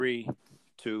3,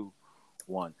 2,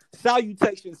 1.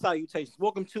 Salutations.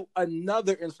 Welcome to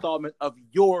another installment of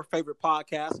your favorite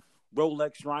podcast,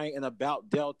 Rolex Ryan and About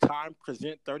Dell Time,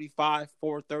 present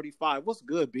 35-435. What's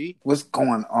good, B? What's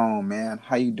going on, man?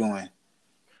 How you doing?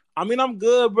 I mean, I'm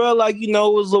good, bro. Like, it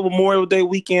was a Memorial Day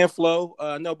weekend flow.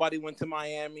 Nobody went to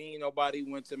Miami. Nobody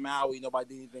went to Maui.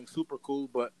 Nobody did anything super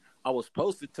cool, but I was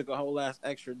posted, took a whole ass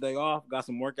extra day off, got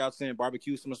some workouts in,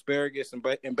 barbecue some asparagus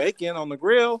and bacon on the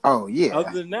grill. Oh, yeah.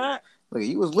 Other than that, look,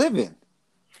 he was living.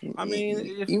 I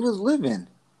mean, he was living.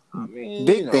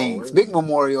 Big things, big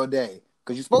Memorial Day.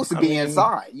 Because you're supposed to be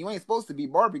inside. You ain't supposed to be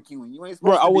barbecuing. You ain't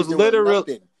supposed to be doing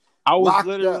nothing. I was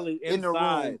literally inside. In the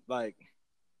room. Like,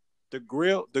 the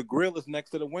grill is next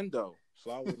to the window.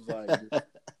 So I was like...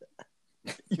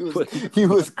 You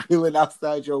was grilling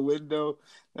outside your window.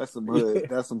 That's some hood.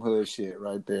 That's some hood shit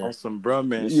right there. On some bruh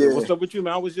man shit. Yeah. What's up with you,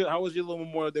 man? How was your little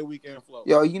Memorial Day weekend flow?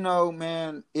 Yo,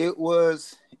 man, it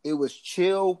was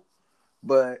chill,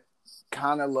 but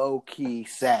kind of low key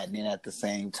saddening at the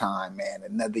same time, man.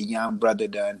 Another young brother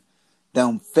done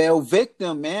fell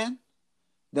victim, man.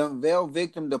 Done fell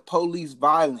victim to police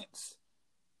violence.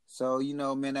 So,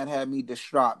 man, that had me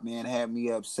distraught, man. Had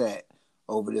me upset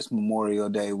over this Memorial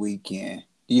Day weekend.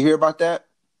 Do you hear about that?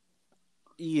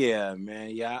 Yeah, man.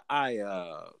 Yeah,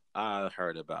 I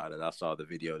heard about it. I saw the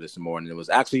video this morning. It was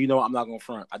actually, I'm not gonna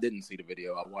front. I didn't see the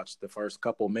video. I watched the first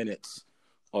couple minutes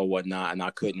or whatnot, and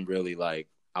I couldn't really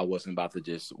I wasn't about to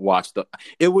just watch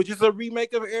it was just a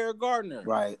remake of Eric Gardner.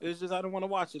 Right. It's just I don't want to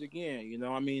watch it again.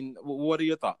 I mean, what are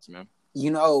your thoughts, man?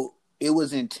 It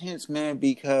was intense, man,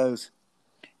 because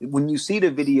when you see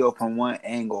the video from one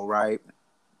angle, right?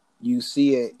 You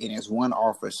see it, and it's one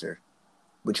officer,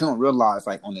 but you don't realize,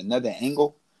 on another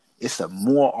angle, it's some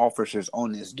more officers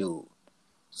on this dude.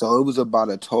 So it was about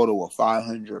a total of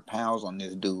 500 pounds on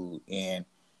this dude. And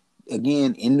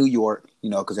again, in New York,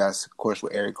 because that's, of course,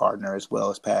 where Eric Gardner as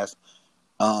well as passed.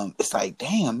 It's like,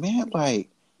 damn, man,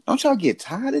 don't y'all get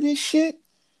tired of this shit?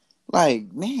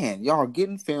 Man, y'all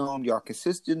getting filmed, y'all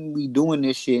consistently doing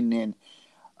this shit, and then,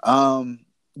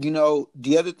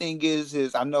 the other thing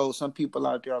is I know some people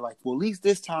out there are like, well, at least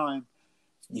this time,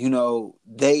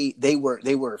 they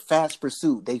were fast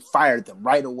pursuit. They fired them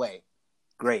right away.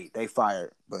 Great, they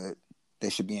fired, but they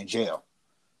should be in jail.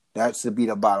 That should be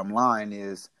the bottom line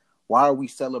is, why are we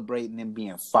celebrating them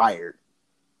being fired?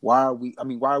 We're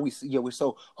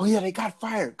so, oh yeah, they got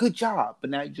fired. Good job. But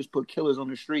now you just put killers on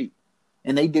the street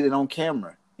and they did it on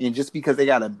camera. And just because they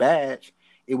got a badge,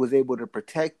 it was able to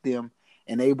protect them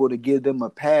and able to give them a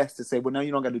pass to say, well, now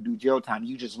you don't got to do jail time.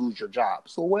 You just lose your job.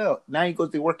 So, now he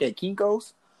goes to work at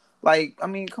Kinko's.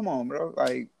 Come on, bro.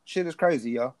 Shit is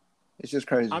crazy, yo. It's just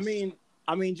crazy. I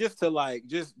mean, just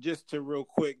to real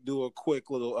quick do a quick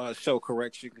little show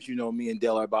correction, because me and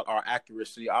Dale are about our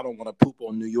accuracy. I don't want to poop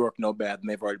on New York no bad, and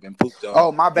they've already been pooped on.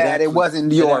 Oh, my bad. It wasn't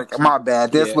New York. My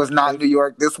bad. This was not New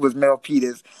York. This was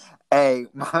Milpitas. Hey,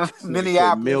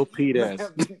 Minneapolis.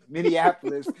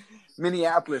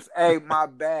 Minneapolis. Hey, my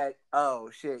bad. Oh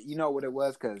shit. You know what it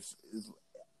was? Because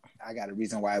I got a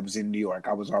reason why I was in New York.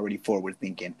 I was already forward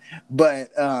thinking,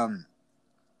 but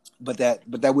that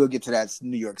we'll get to that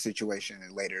New York situation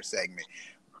in a later segment.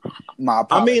 My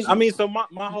apologies. So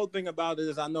my whole thing about it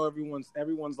is I know everyone's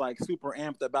super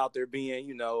amped about there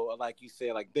being, like you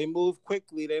said, they move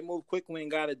quickly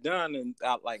and got it done, and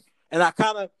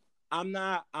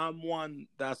I'm one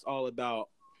that's all about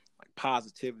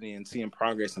positivity and seeing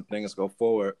progress and things go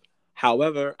forward.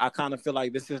 However, I kind of feel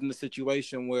like this isn't a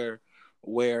situation where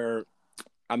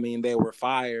they were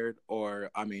fired or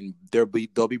they'll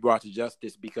be brought to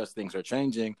justice because things are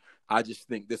changing. I just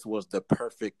think this was the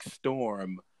perfect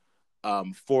storm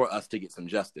for us to get some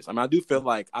justice. I do feel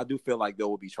like there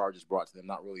will be charges brought to them.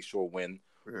 Not really sure when,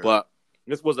 but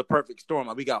this was a perfect storm.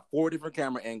 We got 4 different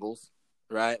camera angles,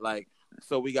 right?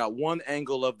 So we got one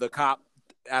angle of the cop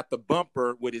at the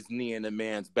bumper with his knee in the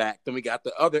man's back. Then we got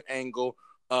the other angle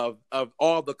of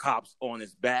all the cops on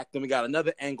his back. Then we got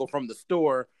another angle from the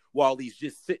store while he's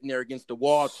just sitting there against the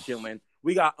wall chilling.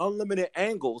 We got unlimited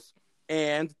angles,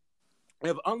 and we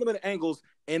have unlimited angles,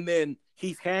 and then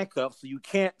he's handcuffed, so you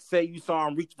can't say you saw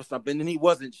him reach for something, and he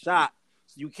wasn't shot,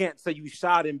 so you can't say you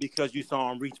shot him because you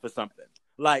saw him reach for something.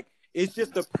 It's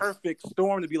just the perfect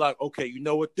storm to be like, okay, you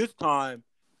know what, this time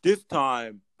we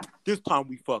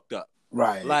fucked up.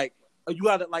 Right. You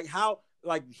gotta,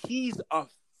 he's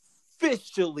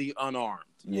officially unarmed.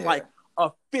 Yeah.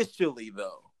 Officially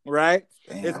though. Right?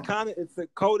 Damn. It's the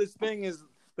coldest thing is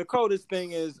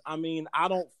I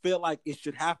don't feel like it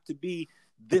should have to be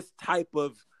this type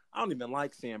of, I don't even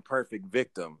like saying perfect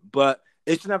victim, but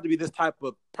it shouldn't have to be this type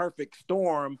of perfect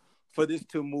storm for this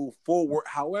to move forward.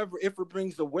 However, if it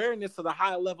brings awareness to the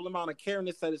high level amount of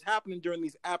careness that is happening during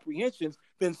these apprehensions,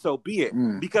 then so be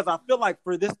it. Because I feel like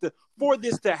for this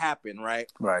to happen,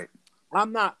 right? Right.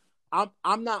 I'm not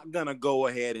gonna go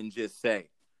ahead and just say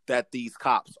that these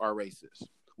cops are racist.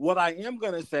 What I am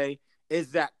gonna say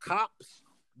is that cops,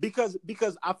 because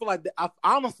I feel like I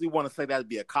honestly want to say that'd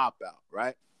be a cop out,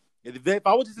 right? If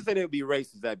I was just to say they'd be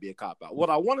racist, that'd be a cop out. What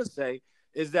I want to say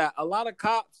is that a lot of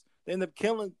cops that end up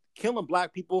killing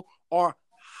black people are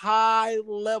high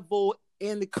level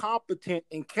incompetent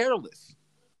and careless,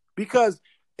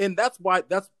 and that's why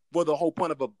the whole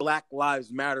point of a Black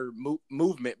Lives Matter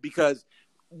movement, because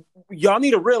y'all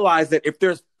need to realize that if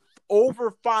there's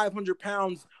over 500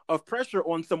 pounds of pressure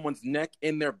on someone's neck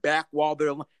and their back while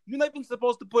you're not even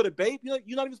supposed to put a baby,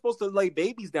 you're not even supposed to lay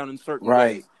babies down in certain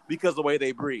ways because of the way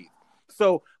they breathe.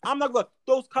 So I'm not going,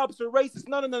 those cops are racist.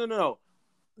 No.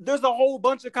 There's a whole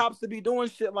bunch of cops to be doing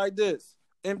shit like this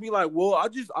and be like, well, I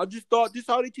just thought this is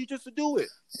how they teach us to do it.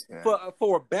 Yeah.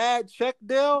 For a bad check,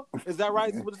 Dale? Is that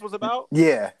right? What this was about?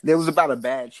 Yeah, it was about a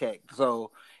bad check.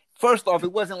 So first off,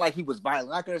 it wasn't like he was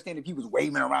violent. I can understand if he was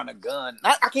waving around a gun.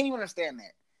 I can't even understand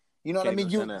that. You know what I mean?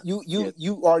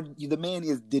 You are the man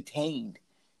is detained.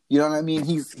 You know what I mean?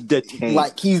 He's detained.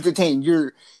 Like he's detained.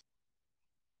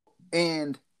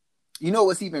 And you know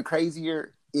what's even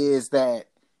crazier is that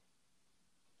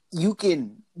you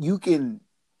can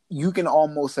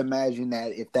almost imagine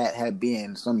that if that had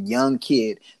been some young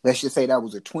kid, let's just say that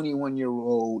was a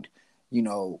 21-year-old,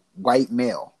 white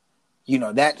male.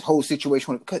 That whole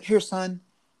situation, here, son,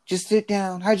 just sit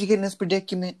down. How'd you get in this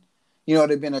predicament?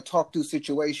 There'd been a talk through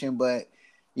situation, but,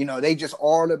 they just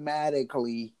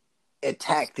automatically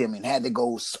attacked him and had to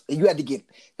go. You had to get.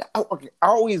 I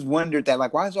always wondered that,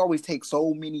 like, why does it always take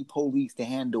so many police to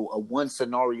handle a one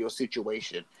scenario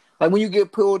situation? Like, when you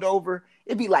get pulled over,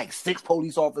 it'd be like 6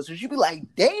 police officers. You'd be like,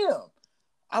 damn,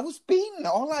 I was speeding.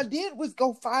 All I did was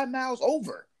go 5 miles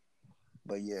over.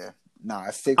 But yeah. Nah,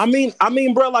 it's 6. I mean,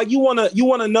 bro, like you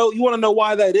wanna know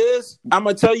why that is? I'm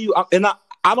gonna tell you, and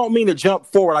I don't mean to jump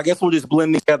forward. I guess we'll just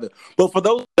blend together. But for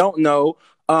those who don't know,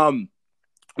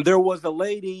 there was a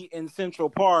lady in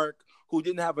Central Park who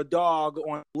didn't have a dog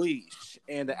on a leash,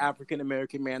 and the African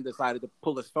American man decided to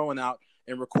pull his phone out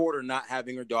and record her not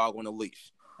having her dog on a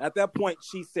leash. At that point,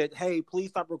 she said, "Hey, please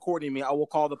stop recording me. I will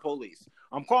call the police."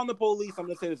 I'm calling the police. I'm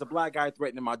going to say there's a black guy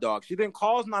threatening my dog. She then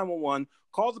calls 911,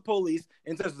 calls the police,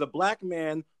 and says there's a black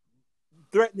man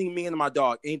threatening me and my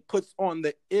dog, and puts on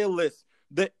the illest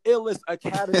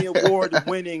Academy Award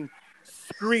winning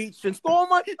screech and oh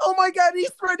my God,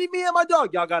 he's threatening me and my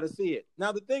dog. Y'all got to see it.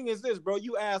 Now the thing is this, bro.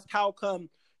 You ask how come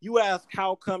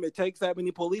it takes that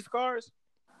many police cars?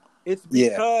 It's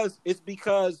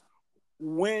because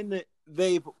when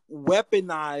they've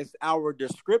weaponized our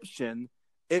description,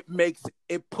 it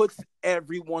puts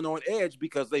everyone on edge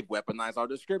because they've weaponized our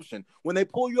description. When they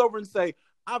pull you over and say,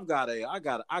 I got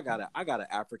an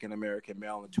African American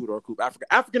male in a 2-door coupe.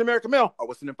 African American male. Oh,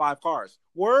 what's in 5 cars?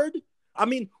 Word? I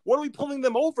mean, what are we pulling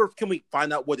them over? Can we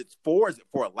find out what it's for? Is it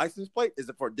for a license plate? Does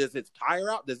its tire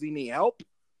out? Does he need help?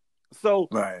 So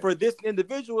for this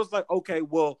individual, it's like, okay,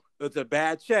 well, it's a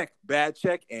bad check,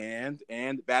 and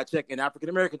bad check in African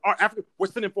American. We're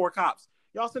sending 4 cops.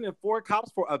 Y'all sending 4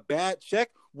 cops for a bad check?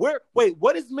 What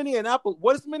is Minneapolis?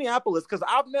 What is Minneapolis? Because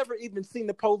I've never even seen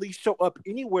the police show up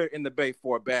anywhere in the Bay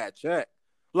for a bad check.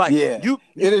 Like, it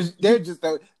is. They're just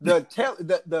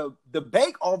the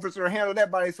bank officer handled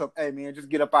that by himself. Hey man, just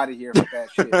get up out of here with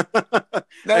that shit.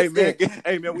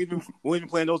 Hey man, we been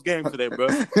playing those games today, bro.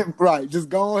 Right, just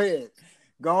go ahead,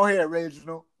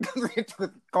 Reginald.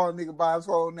 Call a nigga by his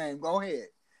whole name. Go ahead,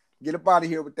 get up out of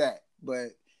here with that. But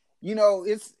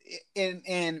it's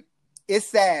it's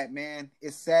sad, man.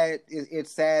 It's sad.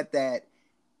 It's sad that.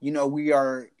 We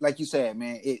are, like you said,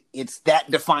 man, it's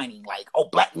that defining. Like,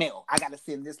 black male, I got to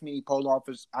send this many police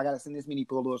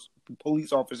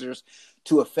officers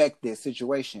to affect this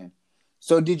situation.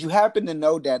 So did you happen to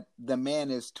know that the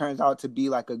man turns out to be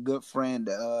like a good friend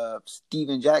of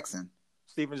Steven Jackson?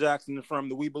 Steven Jackson is from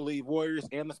the We Believe Warriors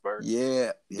and the Spurs?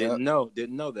 Yeah. Didn't know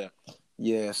that.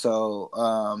 Yeah,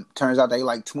 so turns out they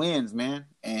like twins, man.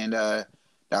 And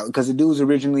because the dude's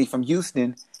originally from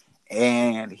Houston,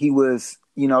 and he was...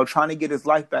 trying to get his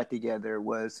life back together,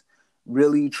 was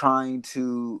really trying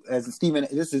to, as Steven,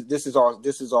 this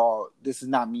is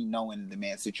not me knowing the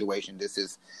man's situation. This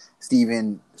is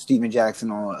Steven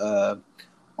Jackson on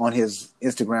his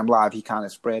Instagram live. He kind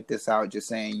of spread this out, just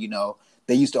saying,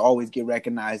 they used to always get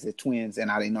recognized as twins,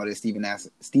 and I didn't know that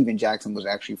Steven Jackson was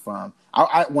actually from,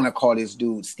 I want to call this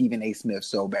dude Stephen A. Smith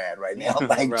so bad right now.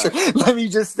 Like, right. Let me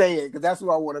just say it, because that's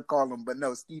what I want to call him. But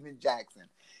no, Steven Jackson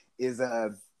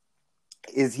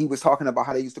is he was talking about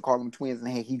how they used to call them twins,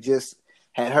 and he just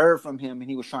had heard from him, and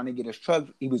he was trying to get his truck.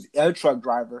 He was a truck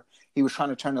driver. He was trying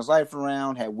to turn his life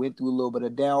around. Had went through a little bit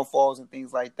of downfalls and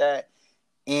things like that.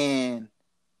 And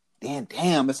then,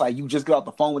 damn, it's like you just get off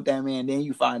the phone with that man, then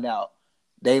you find out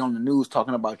they on the news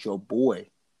talking about your boy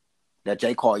that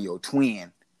they call your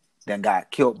twin that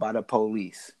got killed by the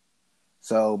police.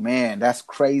 So, man, that's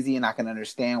crazy, and I can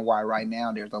understand why right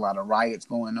now there's a lot of riots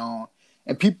going on,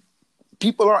 and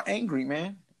people are angry,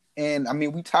 man. And I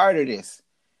mean, we tired of this,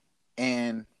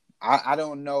 and I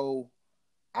don't know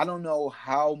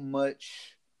how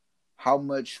much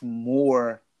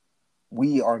more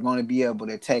we are going to be able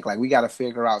to take. Like, we got to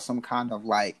figure out some kind of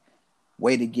like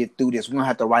way to get through this. We're gonna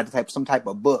have to write some type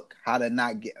of book, how to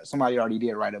not get. Somebody already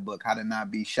did write a book, how to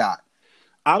not be shot.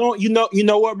 I don't, you know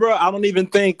what, bro? I don't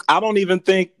want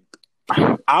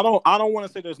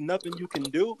to say there's nothing you can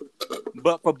do,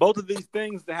 but for both of these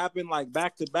things to happen like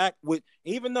back to back, with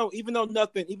even though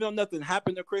nothing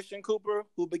happened to Christian Cooper,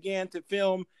 who began to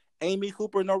film Amy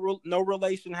Cooper, no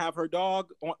relation, have her dog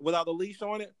without a leash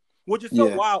on it, which is so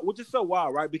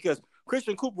wild, right? Because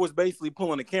Christian Cooper was basically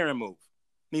pulling a Karen move.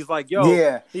 He's like, yo,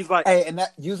 yeah. He's like, hey, and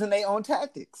that using their own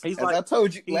tactics. He's as like, I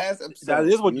told you last episode. That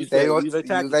is what you said. Use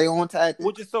their own tactics,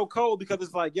 which is so cold because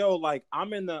it's like, yo, like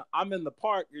I'm in the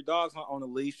park. Your dog's not on a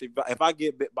leash. If I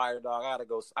get bit by your dog, I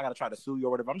gotta try to sue you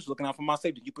or whatever. I'm just looking out for my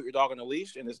safety. You put your dog on a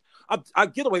leash, and I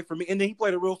get away from me. And then he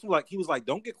played a real fool. Like he was like,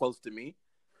 don't get close to me.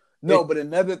 No, but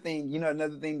another thing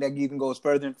that even goes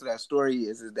further into that story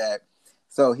is that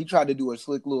so he tried to do a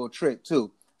slick little trick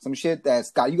too. Some shit that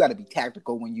Scott, you got to be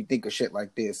tactical when you think of shit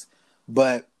like this.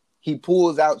 But he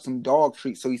pulls out some dog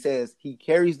treats. So he says he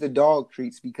carries the dog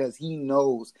treats because he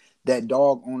knows that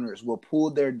dog owners will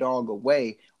pull their dog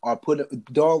away or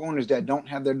dog owners that don't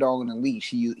have their dog on a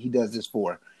leash. He does this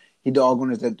for. Dog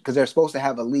owners that, because they're supposed to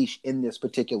have a leash in this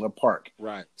particular park.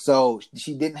 Right. So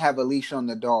she didn't have a leash on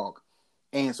the dog.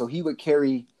 And so he would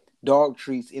carry dog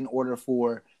treats in order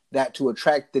for that to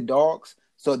attract the dogs.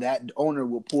 So that owner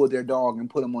will pull their dog and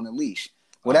put him on a leash.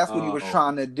 Well, that's what he was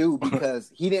trying to do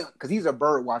because he's a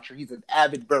bird watcher. He's an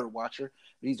avid bird watcher.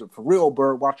 He's a for real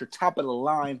bird watcher, top of the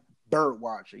line bird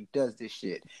watcher. He does this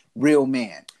shit. Real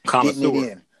man. Getting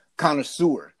it in.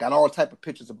 Connoisseur. Got all type of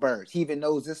pictures of birds. He even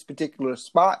knows this particular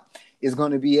spot is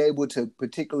going to be able to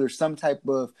some type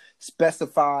of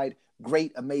specified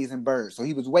great, amazing birds. So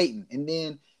he was waiting. And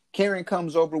then Karen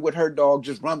comes over with her dog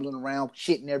just rumbling around,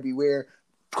 shitting everywhere,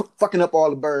 fucking up all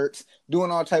the birds, doing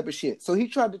all type of shit. So he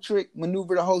tried to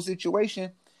maneuver the whole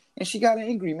situation, and she got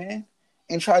angry, man,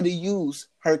 and tried to use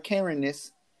her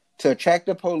Karenness to attract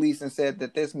the police and said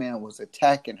that this man was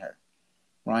attacking her,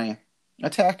 Ryan,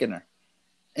 attacking her.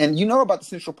 And you know about the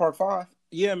Central Park 5?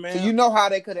 Yeah, man. So you know how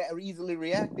they could have easily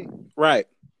reacted. Right.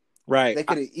 They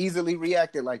could have easily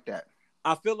reacted like that.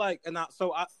 I feel like,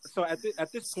 so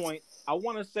at this point, I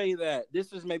want to say that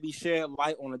this is maybe shed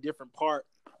light on a different part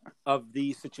of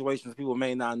these situations people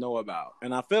may not know about,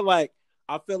 and I feel like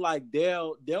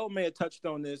Dale may have touched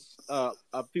on this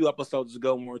a few episodes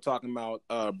ago when we were talking about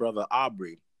Brother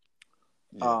Aubrey,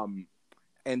 and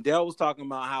Dale was talking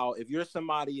about how if you're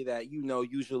somebody that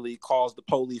usually calls the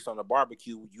police on a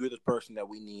barbecue, you're the person that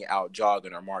we need out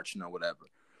jogging or marching or whatever,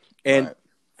 and. Right.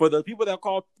 For the people that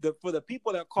call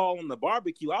on the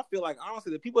barbecue, I feel like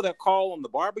honestly the people that call on the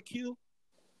barbecue,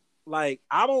 like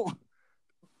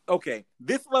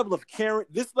this level of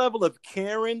Karening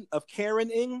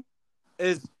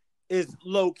is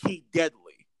low key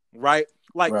deadly, right?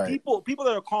 Like people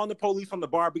that are calling the police on the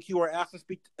barbecue or asking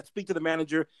speak to the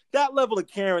manager, that level of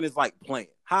Karen is like playing.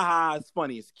 Ha ha, it's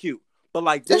funny, it's cute. But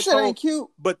like this shit ain't cute.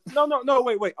 But no,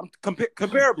 wait. I'm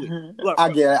comparably. Look, I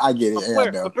get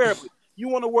it. Comparably. You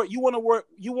want to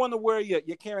wear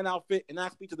your Karen outfit and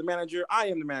not speak to the manager. I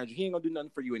am the manager. He ain't gonna do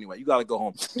nothing for you anyway. You gotta go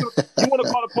home. You want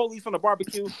to call the police on the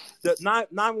barbecue? The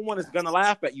 911 is gonna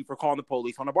laugh at you for calling the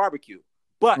police on a barbecue.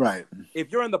 But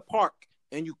if you're in the park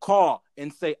and you call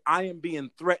and say, I am being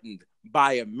threatened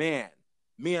by a man,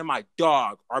 me and my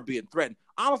dog are being threatened.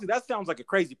 Honestly, that sounds like a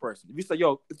crazy person. If you say,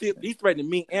 yo, he's threatening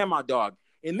me and my dog.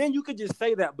 And then you could just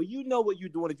say that, but you know what you're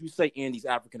doing if you say Andy's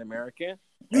African American.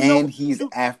 Man,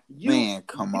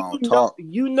 come on, talk.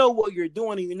 You know what you're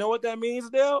doing, and you know what that means,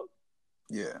 Dale?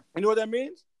 Yeah. You know what that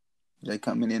means? They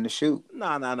coming in to shoot.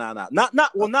 Nah. Not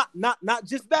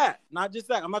just that. Not just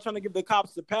that. I'm not trying to give the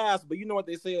cops the pass, but you know what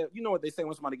they say. You know what they say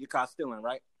when somebody get caught stealing,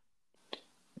 right?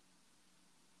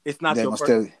 It's not your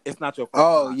first. It's not your first.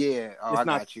 Oh time. Yeah. Oh, I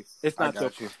got you. It's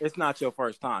not your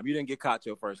first time. You didn't get caught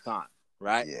your first time.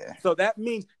 Right. Yeah. So that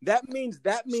means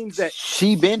that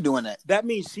she been doing that. That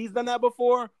means she's done that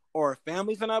before, or her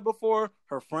family's done that before,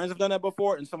 her friends have done that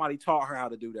before, and somebody taught her how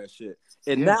to do that shit.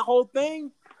 And that whole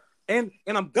thing, and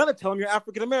I'm gonna tell them you're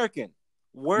African American.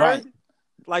 Word, right.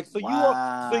 like so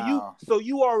Wow.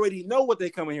 you already know what they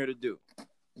coming here to do.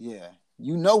 Yeah,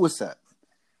 you know what's up.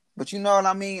 But you know what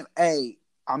I mean? Hey,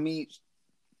 I mean,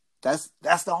 that's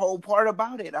the whole part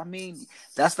about it. I mean,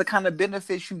 that's the kind of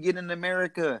benefits you get in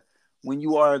America when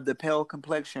you are the pale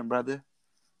complexion, brother.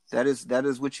 That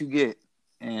is what you get.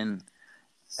 And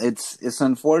it's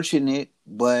unfortunate,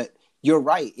 but you're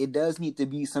right. It does need to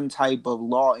be some type of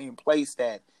law in place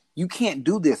that you can't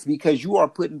do this because you are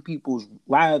putting people's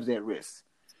lives at risk.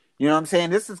 You know what I'm saying?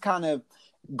 This is kind of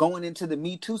going into the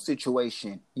Me Too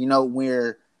situation,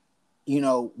 where,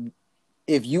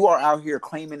 if you are out here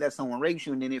claiming that someone raped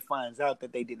you and then it finds out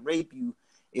that they didn't rape you,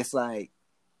 it's like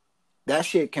that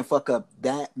shit can fuck up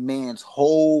that man's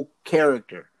whole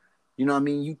character. You know what I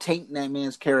mean? You tainting that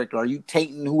man's character, or you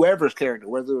tainting whoever's character,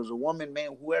 whether it was a woman,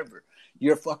 man, whoever.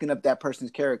 You're fucking up that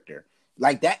person's character.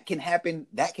 Like that can happen.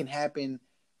 That can happen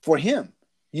for him.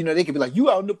 They could be like, you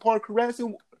out in the park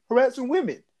harassing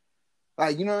women.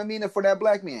 Like, you know what I mean? And for that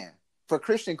black man, for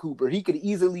Christian Cooper, he could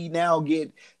easily now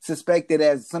get suspected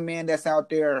as some man that's out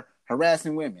there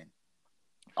harassing women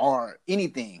or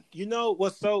anything. You know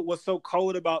what's so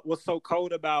cold about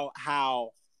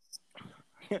how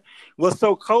what's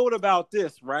so cold about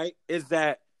this, right? Is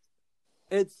that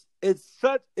it's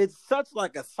such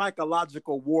like a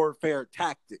psychological warfare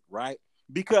tactic, right?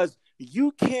 Because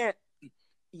you can't.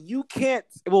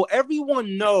 Well,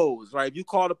 everyone knows, right? If you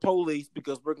call the police,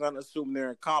 because we're gonna assume they're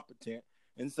incompetent,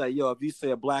 and say, "Yo, if you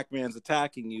say a black man's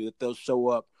attacking you, that they'll show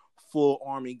up full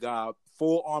army guard,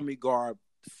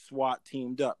 SWAT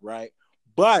teamed up, right?"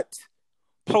 But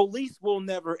police will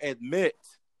never admit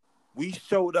we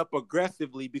showed up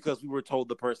aggressively because we were told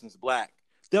the person's black.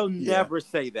 They'll never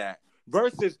say that.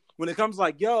 Versus when it comes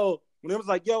like,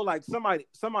 like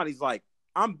somebody's like,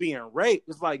 I'm being raped.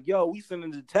 It's like, yo, we send a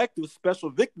detective special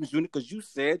victims unit because you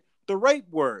said the rape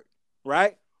word,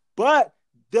 right? But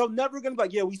they're never gonna be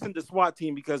like, yeah, we sent the SWAT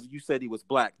team because you said he was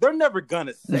black. They're never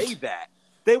gonna say that.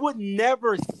 They would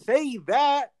never say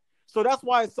that. So that's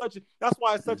why it's such an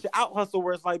out hustle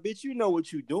where it's like, bitch, you know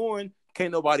what you're doing.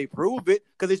 Can't nobody prove it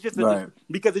because it's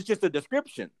just a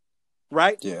description,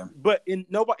 right? Yeah. But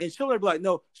she'll never be like,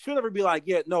 no. She'll never be like,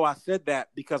 yeah, no, I said that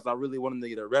because I really want them to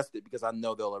get arrested because I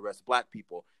know they'll arrest black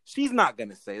people. She's not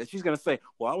gonna say that. She's gonna say,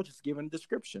 well, I was just giving a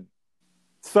description.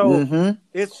 So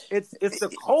it's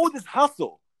the coldest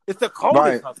hustle. It's the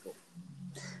coldest hustle.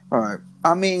 All right.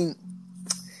 I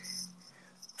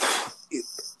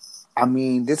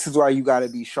mean, this is why you got to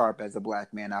be sharp as a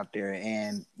black man out there,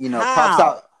 and props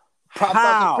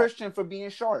out to Christian for being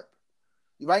sharp.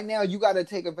 Right now, you got to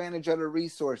take advantage of the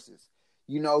resources.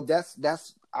 It's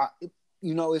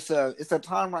a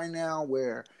time right now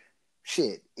where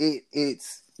shit.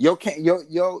 It's your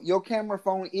camera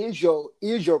phone is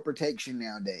your protection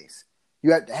nowadays.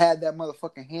 You have to have that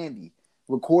motherfucking handy.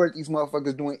 Record these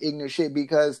motherfuckers doing ignorant shit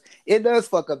because it does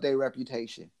fuck up their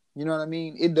reputation. You know what I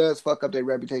mean? It does fuck up their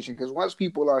reputation because once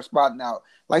people are spotting out,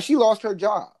 like she lost her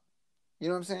job. You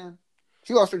know what I'm saying?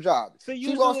 She lost her job.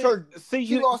 She lost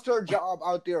her job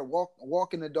out there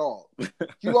walking the dog.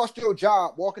 You lost your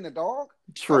job walking the dog?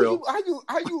 True. How you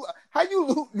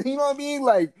you know what I mean?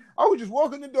 Like, I was just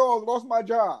walking the dog, lost my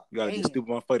job. You gotta be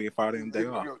stupid motherfucker to fire them day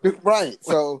off. Right.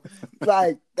 So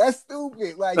like that's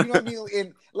stupid. Like, you know what I mean?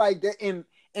 And like that and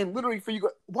literally for you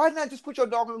why not just put your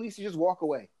dog on the leash and just walk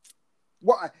away?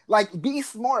 Why? Like, be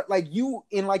smart. Like you're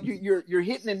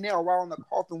hitting the nail right on the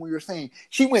coffin when you're saying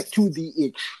she went to the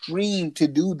extreme to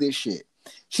do this shit.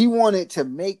 She wanted to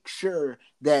make sure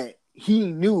that he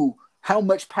knew how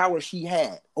much power she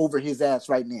had over his ass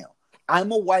right now.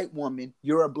 I'm a white woman,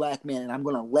 you're a black man, and I'm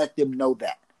gonna let them know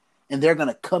that. And they're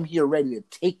gonna come here ready to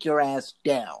take your ass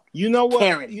down. You know what?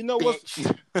 Karen, you know what?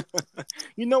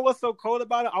 You know what's so cold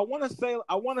about it? I want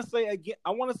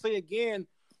to say again.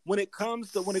 When it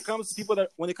comes to people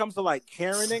when it comes to like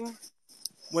Karening,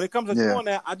 when it comes to doing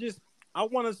that, I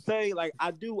want to say, like,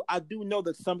 I do know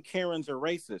that some Karens are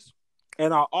racist,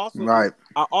 and I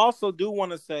also do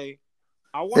want to say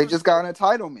they just got an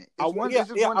entitlement. I want to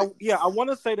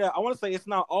say that. I want to say it's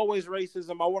not always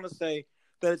racism. I want to say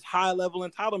that it's high level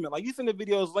entitlement. Like, you seen the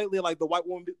videos lately, like the white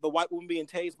woman being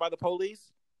tased by the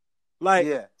police. Like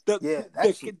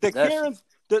the Karens.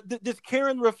 This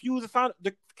Karen refused to sign.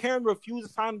 The Karen refused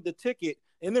to sign the ticket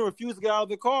and then refused to get out of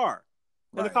the car.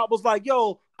 And the cop was like,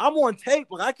 "Yo, I'm on tape.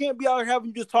 Like, I can't be out here having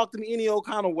you just talk to me any old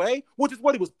kind of way," which is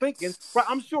what he was thinking. But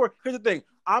I'm sure. Here's the thing.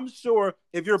 I'm sure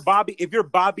if you're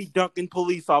Bobby Duncan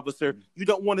police officer, you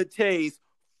don't want to tase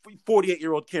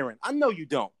 48-year-old Karen. I know you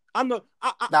don't. I know.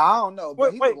 No, I don't know,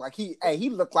 but wait. He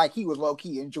looked like he was low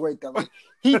key enjoyed that. Like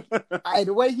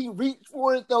the way he reached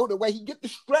for it though, the way he get the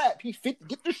strap, he fit to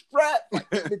get the strap. Like,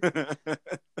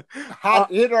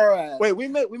 hit her ass. Wait, we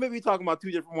may be talking about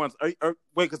two different ones. Wait,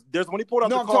 because there's when he pulled out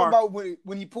the car. No, I'm talking about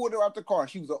when he pulled her out the car.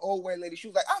 She was an old white lady. She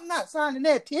was like, "I'm not signing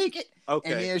that ticket."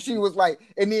 Okay. And then she was like,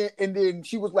 and then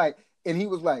she was like, and he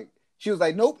was like. She was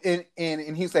like, nope. And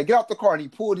he said, get off the car. And he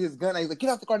pulled his gun. And he's like, get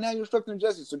off the car. Now you're obstructing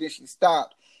justice. So then she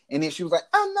stopped. And then she was like,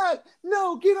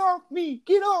 get off me.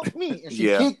 Get off me. And she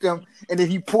kicked him. And then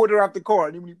he pulled her out the car.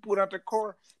 And then when he pulled out the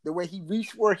car, the way he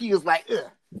reached for her, he was like,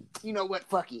 ugh, you know what?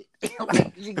 Fuck it.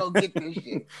 Like, you gonna get this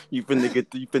shit. You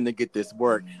finna get this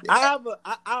work. I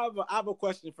have a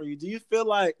question for you. Do you feel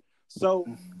like, so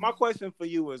my question for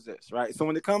you is this, right? So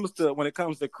when it comes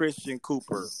to Christian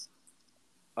Cooper,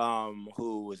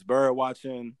 who was bird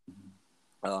watching,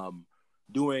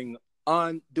 doing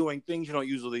things you don't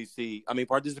usually see. I mean,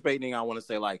 participating, I want to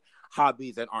say, like,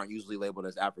 hobbies that aren't usually labeled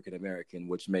as African American,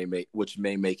 which may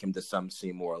make him to some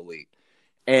seem more elite.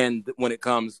 And when it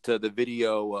comes to the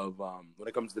video of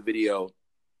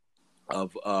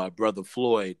Brother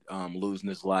Floyd losing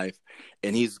his life,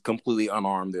 and he's completely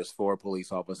unarmed. There's 4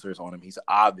 police officers on him. He's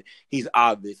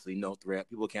obviously no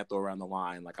threat. People can't throw around the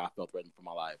line like I felt threatened for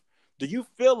my life. Do you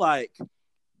feel like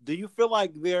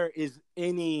there is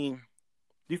any? Do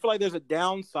you feel like there's a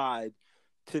downside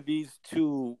to these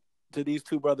two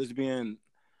brothers being?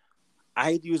 I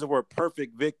hate to use the word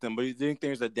perfect victim, but do you think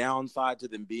there's a downside to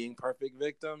them being perfect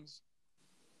victims?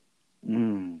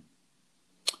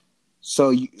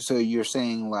 So you're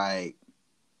saying like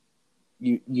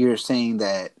you're saying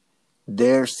that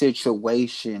their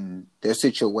situation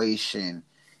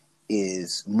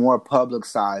is more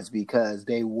publicized because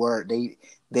they didn't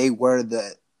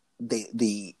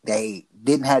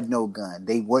have no gun.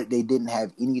 They didn't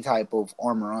have any type of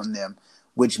armor on them,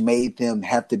 which made them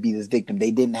have to be this victim.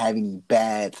 They didn't have any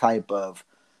bad type of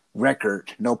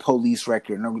record, no police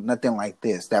record, no nothing like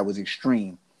this. That was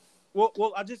extreme.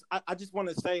 Well, I just want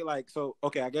to say, like, so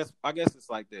okay, I guess it's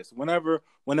like this. Whenever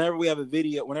we have a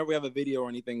video or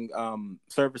anything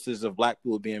surfaces of Black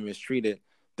people being mistreated,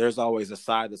 there's always a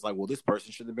side that's like, well, this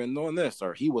person should have been doing this,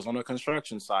 or he was on a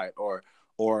construction site, or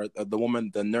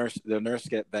the nurse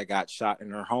that got shot in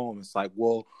her home. It's like,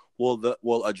 well,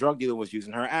 a drug dealer was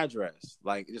using her address.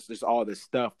 Like, it's just all this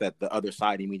stuff that the other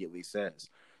side immediately says.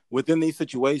 Within these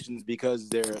situations, because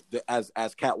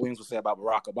as Cat Williams would say about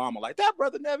Barack Obama, like, that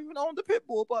brother never even owned the pit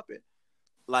bull puppet.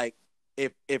 Like,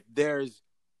 if there's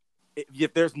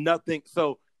nothing,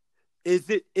 so is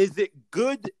it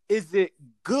good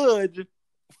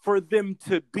for them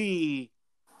to be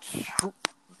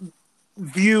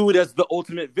viewed as the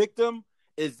ultimate victim?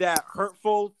 Is that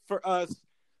hurtful for us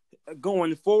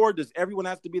going forward? Does everyone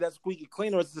have to be that squeaky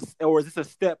clean, or is this a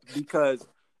step because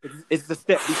it's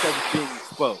being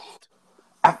exposed?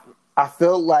 I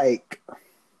feel like,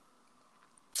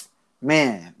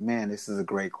 man, this is a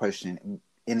great question,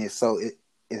 and it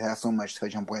has so much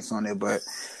touching points on it, but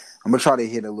I'm gonna try to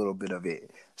hit a little bit of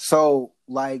it. So,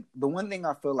 like, the one thing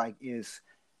I feel like is,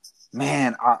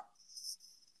 man,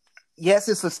 yes,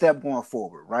 it's a step going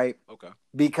forward, right? Okay.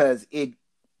 Because it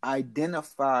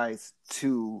identifies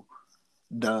to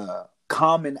the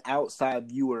common outside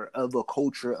viewer of a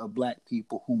culture of Black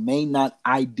people who may not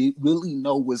really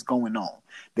know what's going on.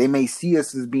 They may see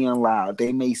us as being loud.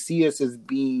 They may see us as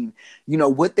being,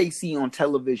 what they see on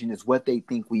television is what they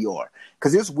think we are.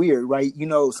 Because it's weird, right?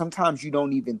 Sometimes you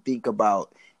don't even think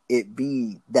about it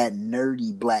being that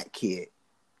nerdy Black kid.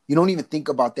 You don't even think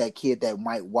about that kid that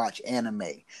might watch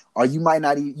anime, or you might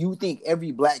not even, you think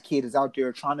every Black kid is out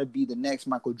there trying to be the next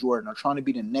Michael Jordan, or trying to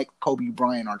be the next Kobe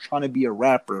Bryant, or trying to be a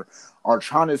rapper, or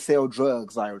trying to sell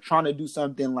drugs, or trying to do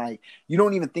something. Like, you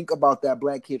don't even think about that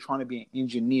Black kid trying to be an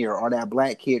engineer, or that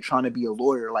Black kid trying to be a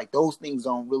lawyer. Like, those things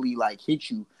don't really like hit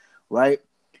you, right?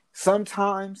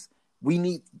 Sometimes we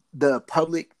need the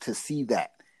public to see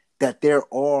that there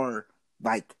are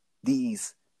like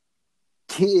these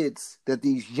kids, that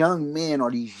these young men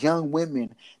or these young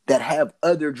women that have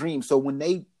other dreams. So when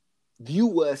they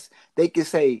view us, they can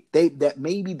say that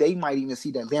maybe they might even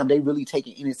see that, damn, they really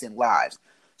taking innocent lives.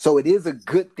 So it is a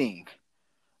good thing.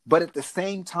 But at the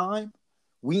same time,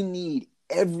 we need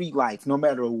every life, no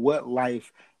matter what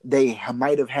life they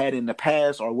might have had in the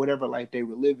past or whatever life they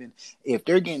were living. If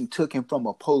they're getting taken from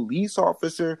a police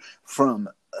officer, from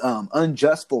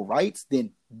unjustful rights,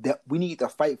 then we need to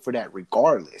fight for that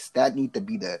regardless. That need to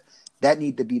be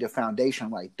the foundation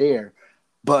right there.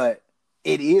 But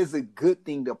it is a good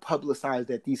thing to publicize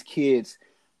that these kids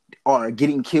are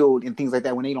getting killed and things like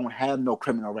that when they don't have no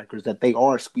criminal records, that they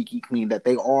are squeaky clean, that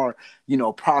they are,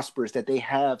 prosperous, that they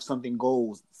have something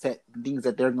goals set, things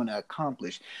that they're going to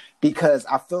accomplish. Because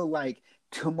I feel like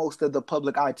to most of the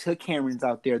public eye, to Karens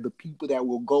out there, the people that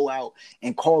will go out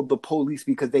and call the police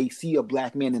because they see a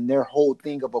black man, and their whole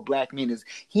thing of a black man is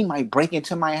he might break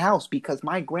into my house because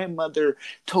my grandmother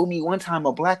told me one time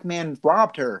a black man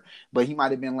robbed her, but he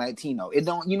might have been Latino. It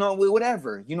don't,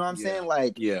 whatever. You know what I'm saying?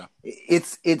 Like,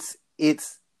 it's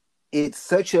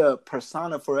such a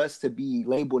persona for us to be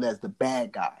labeled as the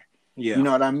bad guy. Yeah. You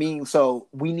know what I mean? So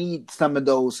we need some of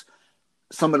those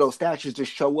statues to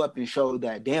show up and show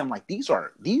that, damn, like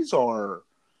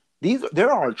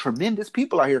there are tremendous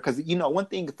people out here. Because one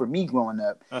thing for me growing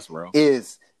up, that's real,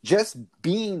 is just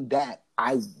being that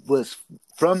I was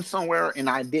from somewhere and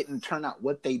I didn't turn out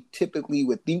what they typically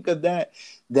would think of that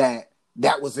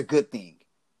was a good thing.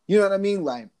 You know what I mean?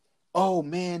 Like, oh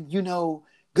man,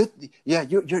 good, yeah,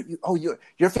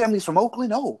 your family's from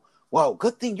Oakland. Oh, well,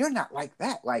 good thing you're not like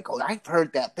that. Like, oh, I've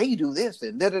heard that they do this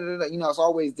and da da da. It's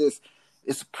always this.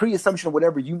 It's a pre-assumption of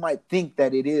whatever you might think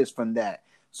that it is from that.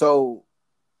 So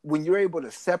when you're able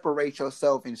to separate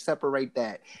yourself and separate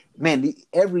that, man,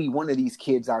 every one of these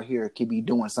kids out here could be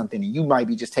doing something, and you might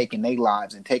be just taking their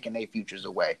lives and taking their futures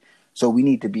away. So we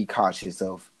need to be cautious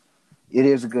of. It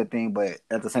is a good thing, but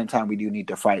at the same time, we do need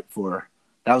to fight for.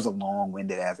 That was a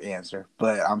long-winded ass answer,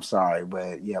 but I'm sorry.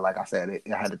 But yeah, like I said,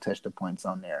 I had to touch the points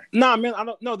on there. No, man, I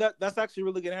don't know. That's actually a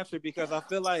really good answer, because I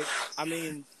feel like,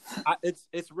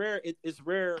 it's rare. It's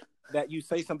rare that you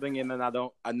say something and then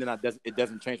it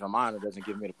doesn't change my mind. It doesn't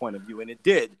give me the point of view, and it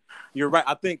did. You're right.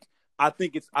 I think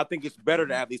it's better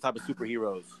to have these type of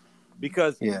superheroes,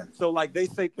 because so like they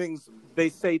say things.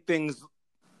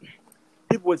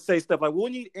 People would say stuff like, well, we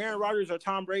need Aaron Rodgers or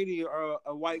Tom Brady or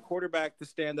a white quarterback to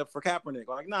stand up for Kaepernick.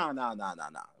 Like, no.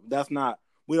 That's not,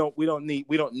 we don't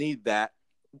need that.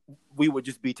 We would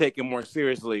just be taken more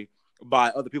seriously by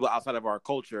other people outside of our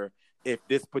culture if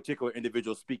this particular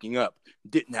individual speaking up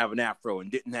didn't have an afro and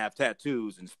didn't have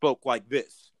tattoos and spoke like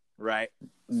this, right?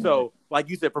 Mm-hmm. So, like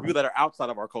you said, for people that are outside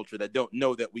of our culture that don't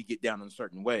know that we get down in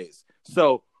certain ways.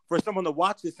 So, for someone to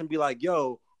watch this and be like,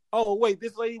 yo, oh, wait,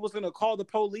 this lady was going to call the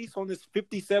police on this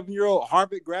 57-year-old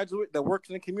Harvard graduate that works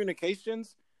in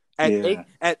communications at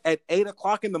 8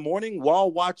 o'clock in the morning while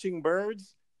watching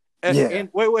birds. And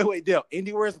wait, Dale,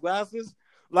 Indy wears glasses.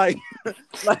 Like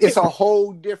it's a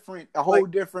whole different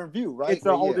different view, right? It's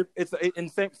a whole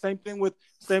and same thing with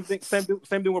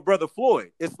Brother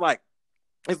Floyd. It's like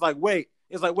wait,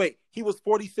 he was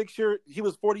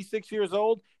 46 years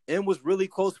old and was really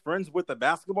close friends with a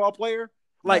basketball player.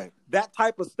 Like that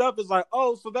type of stuff is like,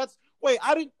 oh, so that's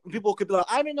people could be like,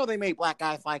 I didn't know they made black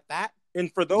guys like that.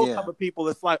 And for those type of people,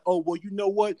 it's like, oh, well, you know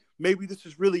what? Maybe this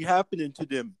is really happening to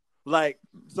them. Like,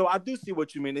 so I do see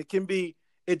what you mean.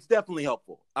 It's definitely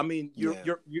helpful. I mean,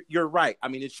 you're right. I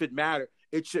mean, it should matter.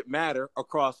 It should matter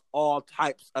across all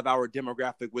types of our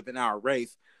demographic within our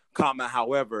race,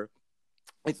 however,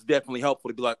 it's definitely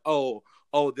helpful to be like,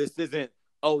 this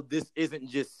isn't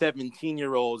just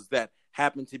 17-year-olds that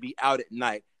happen to be out at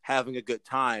night having a good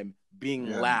time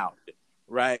being loud,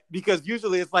 right? Because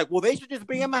usually it's like, well, they should just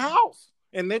be in the house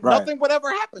and then nothing would ever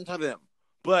happen to them.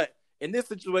 But in this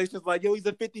situation, it's like, yo, he's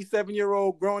a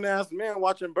 57-year-old grown-ass man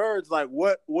watching birds. Like,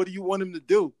 what do you want him to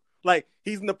do? Like,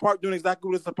 he's in the park doing exactly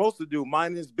what he's supposed to do,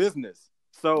 minding his business.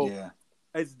 So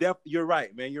it's you're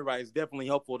right, man. You're right. It's definitely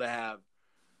helpful to have,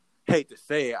 hate to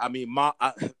say it, I mean,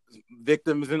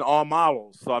 victims in all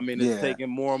models. So, I mean, it's taking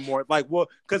more and more. Like, well,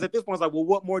 because at this point, it's like, well,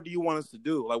 what more do you want us to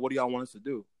do? Like, what do y'all want us to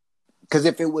do? Because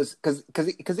if it was, because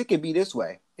it could be this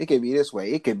way. It could be this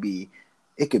way. It could be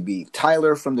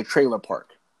Tyler from the trailer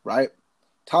park, right?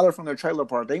 Tyler from the trailer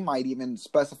park. They might even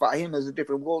specify him as a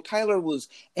different. Well, Tyler was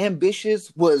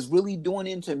ambitious, was really doing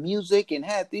into music, and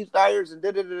had these tires and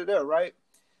right?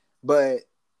 But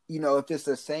if it's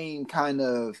the same kind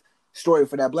of story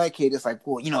for that black kid, it's like,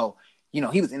 well,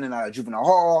 he was in and out of juvenile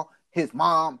hall. His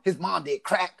mom did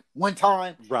crack one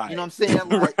time. Right. You know what I'm saying?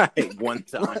 Like, one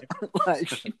time.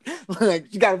 like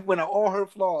she got to point out all her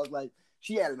flaws. Like,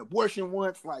 she had an abortion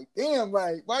once. Like, damn,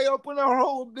 like, why y'all putting her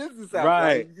whole business out?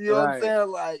 Right. Like, you know what I'm saying?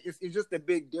 Like, it's just a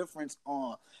big difference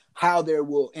on how there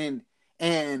will and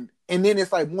then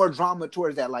it's like more drama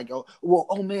towards that. Like,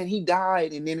 oh man, he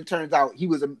died, and then it turns out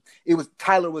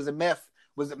Tyler was a meth.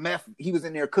 He was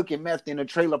in there cooking meth in the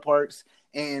trailer parks,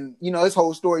 and his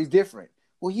whole story is different.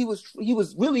 Well, he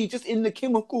was really just in the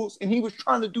chemicals, and he was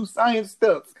trying to do science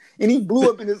stuff, and he blew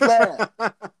up in his lab.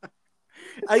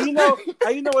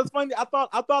 What's funny? I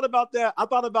thought about that. I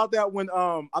thought about that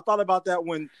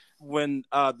when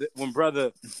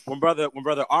brother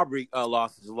Aubrey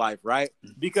lost his life, right?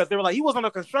 Because they were like he was on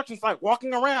a construction site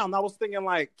walking around. I was thinking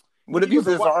like, what if he was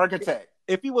an architect?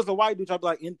 If he was a white dude, I'd be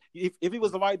like, if he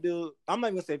was a white dude, I'm not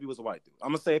even gonna say if he was a white dude. I'm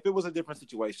gonna say if it was a different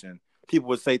situation, people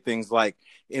would say things like,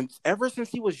 ever since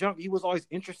he was young, he was always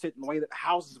interested in the way that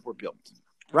houses were built.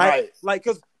 Right? Like,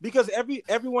 because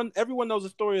everyone knows the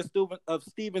story of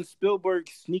Steven Spielberg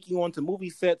sneaking onto movie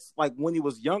sets like when he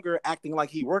was younger, acting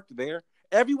like he worked there.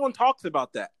 Everyone talks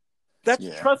about that. That's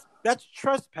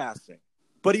trespassing.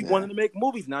 But he wanted to make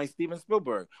movies. Now he's Steven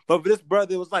Spielberg. But for this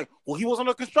brother, it was like, well, he was on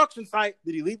a construction site.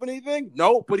 Did he leave anything?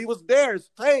 No, but he was there. It's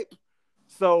tape.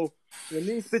 So in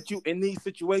these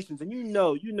situations, and you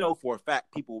know for a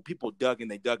fact, people dug and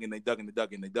they dug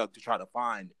to try to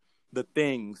find the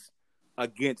things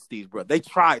against these brothers. They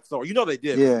tried, so they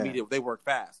did. Yeah. They worked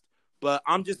fast. But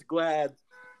I'm just glad.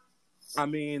 I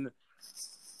mean,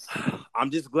 I'm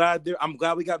just glad I'm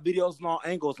glad we got videos on all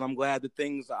angles, and I'm glad that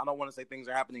I don't want to say things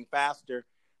are happening faster,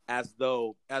 as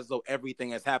though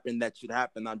everything has happened that should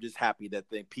happen. I'm just happy that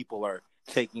people are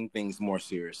taking things more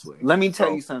seriously. Let me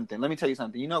tell you something.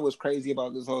 You know what's crazy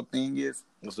about this whole thing is?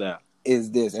 What's that? Is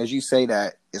this, as you say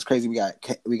that, it's crazy. We got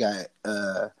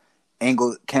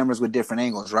angle cameras with different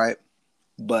angles, right?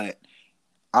 But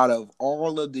out of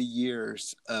all of the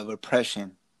years of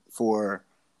oppression for,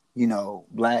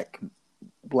 black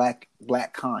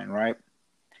kind, right?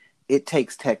 It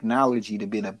takes technology to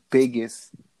be the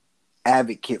biggest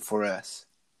advocate for us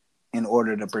in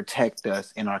order to protect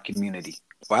us in our community.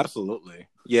 Well, absolutely.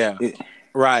 Yeah.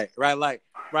 Right. Thanks to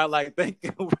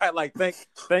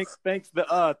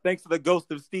the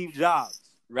ghost of Steve Jobs.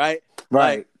 Right.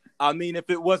 Right. Like, I mean, if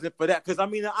it wasn't for that, because I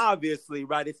mean, obviously,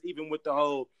 right. It's even with the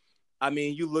whole. I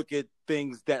mean, you look at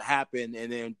things that happen,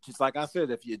 and then just like I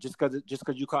said, if you just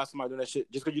because you caught somebody doing that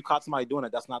shit, just because you caught somebody doing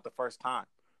it, that's not the first time.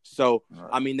 So right.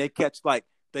 I mean, they catch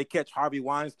Harvey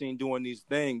Weinstein doing these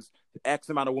things. X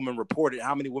amount of women reported.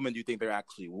 How many women do you think there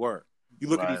actually were? You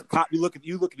look at these cops. You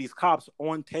look at these cops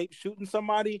on tape shooting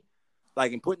somebody,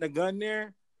 like and putting a gun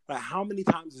there. Like how many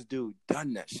times has dude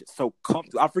done that shit so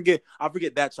comfortable? I forget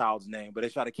that child's name, but they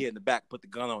shot a kid in the back, put the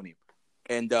gun on him,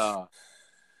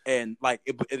 and like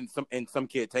some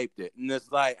kid taped it, and it's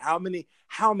like how many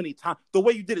times the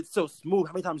way you did it so smooth.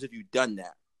 How many times have you done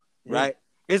that? Yeah. Right?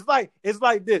 It's like this.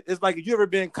 It's like if you ever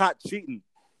been caught cheating,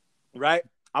 right?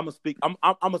 I'm gonna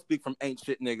speak from ain't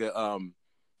shit nigga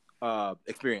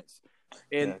experience,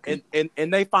 and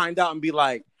they find out and be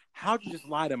like, how'd you just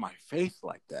lie to my face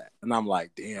like that? And I'm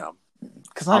like, damn,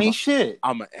 because I ain't shit.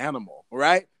 I'm an animal,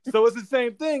 right? So it's the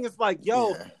same thing. It's like,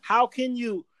 yo, how can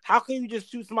you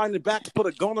just shoot somebody in the back to put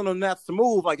a gun on them that's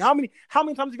smooth? Like how many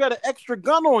times you got an extra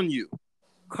gun on you?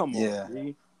 Come on,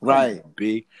 B. Right,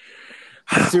 B.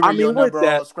 I mean, with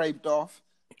that scraped off.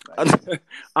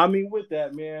 I mean, with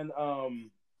that, man.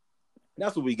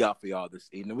 That's what we got for y'all this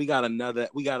evening. We got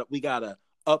a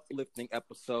uplifting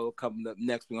episode coming up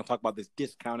next. We're gonna talk about this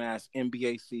discount ass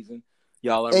NBA season.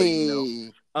 Y'all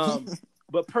already know.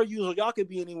 But per usual, y'all could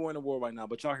be anywhere in the world right now,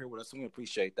 but y'all here with us, so we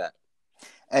appreciate that.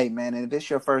 Hey man, and if it's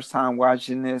your first time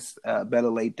watching this,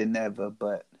 better late than never,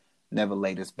 but never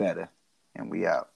late is better. And we out.